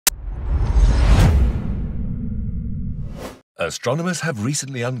Astronomers have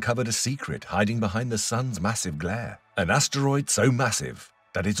recently uncovered a secret hiding behind the sun's massive glare, an asteroid so massive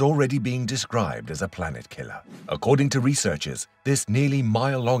that it's already being described as a planet killer. According to researchers, this nearly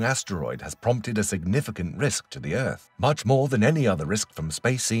mile-long asteroid has prompted a significant risk to the Earth, much more than any other risk from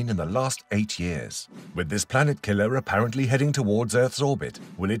space seen in the last 8 years. With this planet killer apparently heading towards Earth's orbit,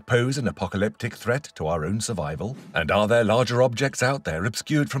 will it pose an apocalyptic threat to our own survival? And are there larger objects out there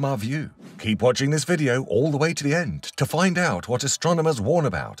obscured from our view? Keep watching this video all the way to the end to find out what astronomers warn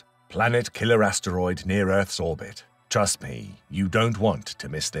about. Planet killer asteroid near Earth's orbit. Trust me, you don't want to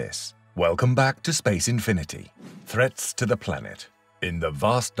miss this. Welcome back to Space Infinity. Threats to the planet. In the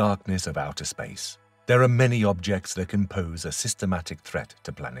vast darkness of outer space, there are many objects that can pose a systematic threat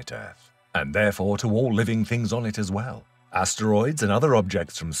to planet Earth, and therefore to all living things on it as well. Asteroids and other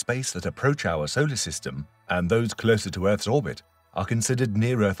objects from space that approach our solar system, and those closer to Earth's orbit, are considered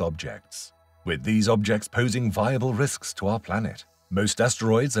near-Earth objects, with these objects posing viable risks to our planet. Most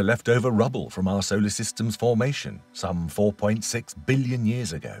asteroids are leftover rubble from our solar system's formation some 4.6 billion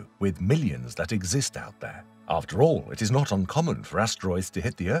years ago, with millions that exist out there. After all, it is not uncommon for asteroids to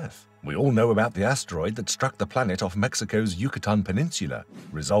hit the Earth. We all know about the asteroid that struck the planet off Mexico's Yucatan Peninsula,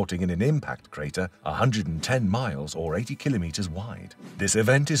 resulting in an impact crater 110 miles or 80 kilometers wide. This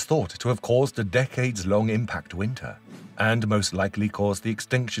event is thought to have caused a decades-long impact winter, and most likely caused the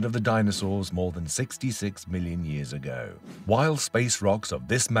extinction of the dinosaurs more than 66 million years ago. While space rocks of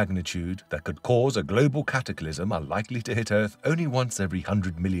this magnitude that could cause a global cataclysm are likely to hit Earth only once every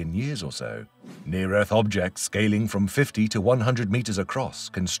 100 million years or so, near-Earth objects scaling from 50 to 100 meters across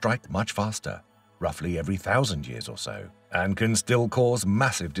can strike much faster, roughly every 1,000 years or so, and can still cause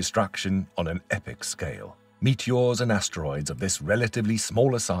massive destruction on an epic scale. Meteors and asteroids of this relatively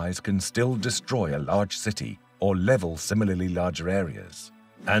smaller size can still destroy a large city or level similarly larger areas,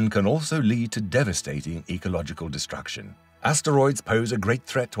 and can also lead to devastating ecological destruction. Asteroids pose a great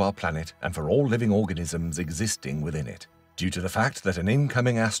threat to our planet and for all living organisms existing within it, due to the fact that an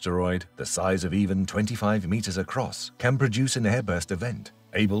incoming asteroid, the size of even 25 meters across, can produce an airburst event,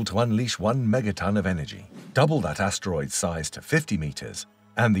 able to unleash 1 megaton of energy. Double that asteroid's size to 50 meters,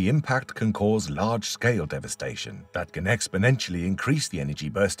 and the impact can cause large-scale devastation that can exponentially increase the energy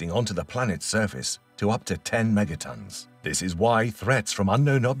bursting onto the planet's surface to up to 10 megatons. This is why threats from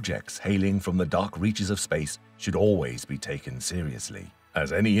unknown objects hailing from the dark reaches of space should always be taken seriously,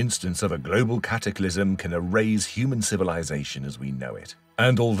 as any instance of a global cataclysm can erase human civilization as we know it.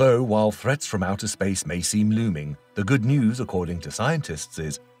 And although while threats from outer space may seem looming, the good news, according to scientists,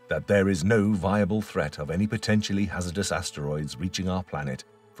 is that there is no viable threat of any potentially hazardous asteroids reaching our planet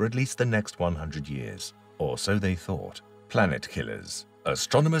for at least the next 100 years. Or so they thought. Planet killers.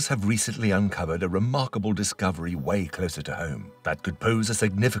 Astronomers have recently uncovered a remarkable discovery way closer to home that could pose a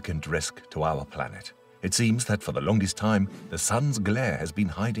significant risk to our planet. It seems that for the longest time, the sun's glare has been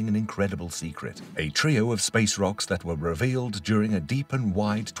hiding an incredible secret, a trio of space rocks that were revealed during a deep and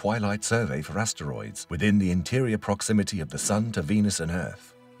wide twilight survey for asteroids within the interior proximity of the Sun to Venus and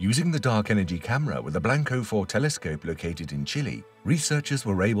Earth. Using the dark energy camera with a Blanco 4 telescope located in Chile, researchers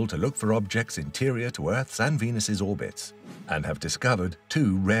were able to look for objects interior to Earth's and Venus's orbits, and have discovered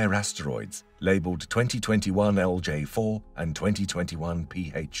 2 rare asteroids labeled 2021 LJ4 and 2021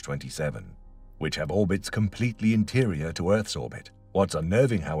 PH27, which have orbits completely interior to Earth's orbit. What's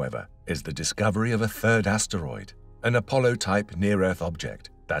unnerving, however, is the discovery of a third asteroid, an Apollo-type near-Earth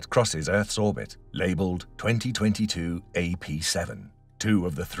object that crosses Earth's orbit, labeled 2022 AP7. 2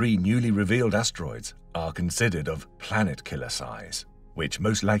 of the 3 newly revealed asteroids are considered of planet-killer size, which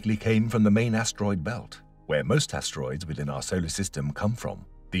most likely came from the main asteroid belt, where most asteroids within our solar system come from.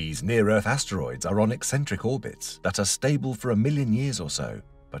 These near-Earth asteroids are on eccentric orbits that are stable for 1 million years or so,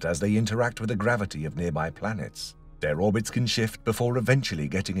 but as they interact with the gravity of nearby planets, their orbits can shift before eventually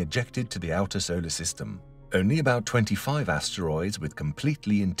getting ejected to the outer solar system. Only about 25 asteroids with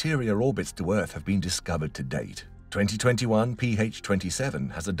completely interior orbits to Earth have been discovered to date. 2021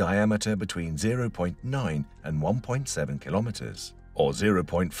 PH27 has a diameter between 0.9 and 1.7 kilometers, or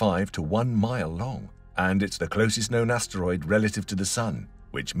 0.5 to 1 mile long, and it's the closest known asteroid relative to the Sun,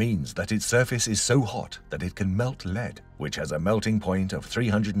 which means that its surface is so hot that it can melt lead, which has a melting point of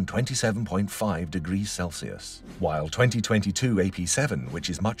 327.5 degrees Celsius, while 2022 AP7, which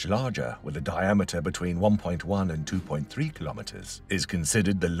is much larger with a diameter between 1.1 and 2.3 kilometers, is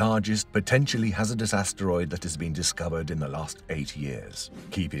considered the largest potentially hazardous asteroid that has been discovered in the last 8 years.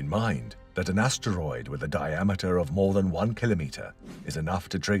 Keep in mind that an asteroid with a diameter of more than 1 kilometer is enough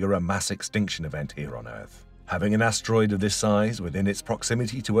to trigger a mass extinction event here on Earth. Having an asteroid of this size within its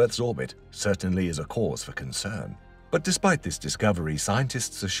proximity to Earth's orbit certainly is a cause for concern. But despite this discovery,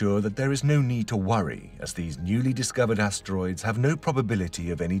 scientists assure that there is no need to worry, as these newly discovered asteroids have no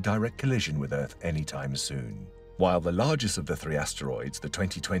probability of any direct collision with Earth anytime soon. While the largest of the three asteroids, the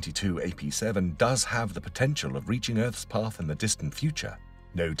 2022 AP7, does have the potential of reaching Earth's path in the distant future,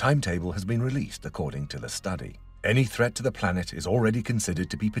 no timetable has been released according to the study. Any threat to the planet is already considered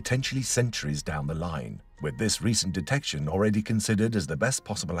to be potentially centuries down the line, with this recent detection already considered as the best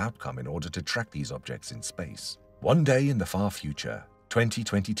possible outcome in order to track these objects in space. One day in the far future,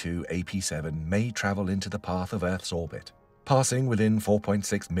 2022 AP7 may travel into the path of Earth's orbit, passing within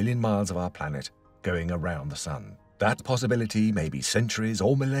 4.6 million miles of our planet, going around the Sun. That possibility may be centuries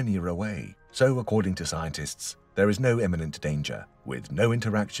or millennia away, so according to scientists, there is no imminent danger, with no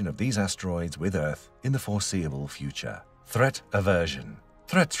interaction of these asteroids with Earth in the foreseeable future. Threat aversion.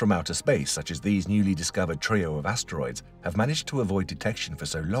 Threats from outer space, such as these newly discovered trio of asteroids, have managed to avoid detection for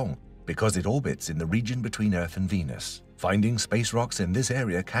so long because it orbits in the region between Earth and Venus. Finding space rocks in this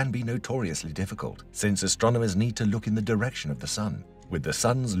area can be notoriously difficult, since astronomers need to look in the direction of the Sun, with the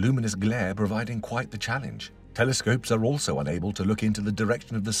Sun's luminous glare providing quite the challenge. Telescopes are also unable to look into the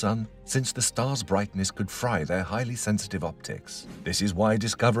direction of the Sun, since the star's brightness could fry their highly sensitive optics. This is why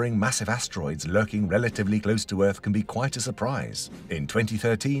discovering massive asteroids lurking relatively close to Earth can be quite a surprise. In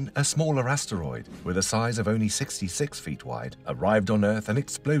 2013, a smaller asteroid, with a size of only 66 feet wide, arrived on Earth and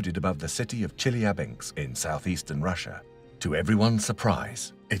exploded above the city of Chelyabinsk in southeastern Russia. To everyone's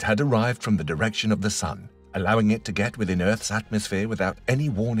surprise, it had arrived from the direction of the Sun, allowing it to get within Earth's atmosphere without any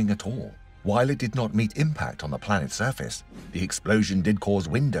warning at all. While it did not meet impact on the planet's surface, the explosion did cause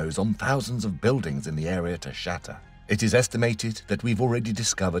windows on thousands of buildings in the area to shatter. It is estimated that we've already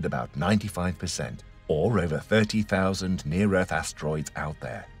discovered about 95%, or over 30,000 near-Earth asteroids out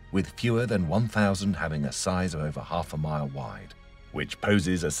there, with fewer than 1,000 having a size of over half a mile wide, which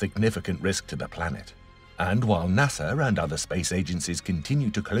poses a significant risk to the planet. And while NASA and other space agencies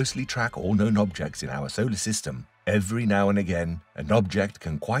continue to closely track all known objects in our solar system, every now and again, an object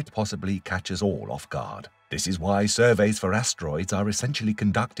can quite possibly catch us all off guard. This is why surveys for asteroids are essentially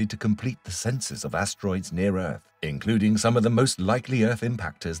conducted to complete the census of asteroids near Earth, including some of the most likely Earth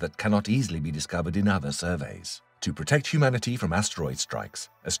impactors that cannot easily be discovered in other surveys. To protect humanity from asteroid strikes,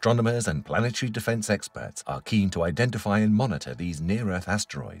 astronomers and planetary defense experts are keen to identify and monitor these near-Earth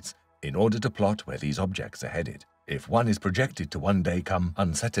asteroids in order to plot where these objects are headed. If one is projected to one day come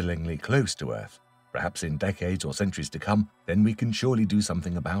unsettlingly close to Earth, perhaps in decades or centuries to come, then we can surely do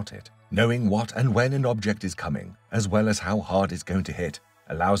something about it. Knowing what and when an object is coming, as well as how hard it's going to hit,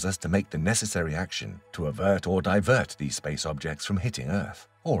 allows us to make the necessary action to avert or divert these space objects from hitting Earth,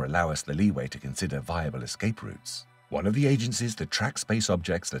 or allow us the leeway to consider viable escape routes. One of the agencies that track space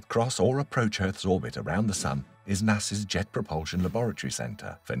objects that cross or approach Earth's orbit around the Sun is NASA's Jet Propulsion Laboratory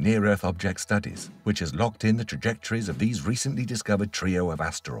Center for Near-Earth Object Studies, which has locked in the trajectories of these recently discovered trio of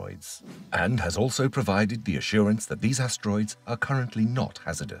asteroids, and has also provided the assurance that these asteroids are currently not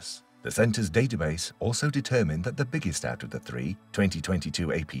hazardous. The center's database also determined that the biggest out of the three, 2022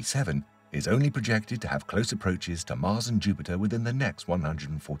 AP7, is only projected to have close approaches to Mars and Jupiter within the next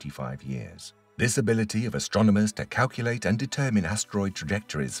 145 years. This ability of astronomers to calculate and determine asteroid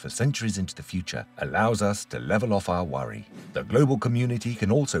trajectories for centuries into the future allows us to level off our worry. The global community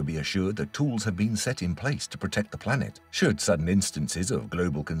can also be assured that tools have been set in place to protect the planet should sudden instances of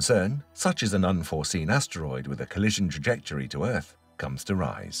global concern, such as an unforeseen asteroid with a collision trajectory to Earth, comes to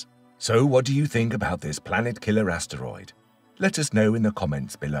rise. So what do you think about this planet-killer asteroid? Let us know in the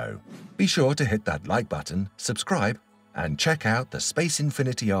comments below. Be sure to hit that like button, subscribe, and check out the Space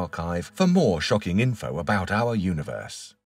Infinity archive for more shocking info about our universe.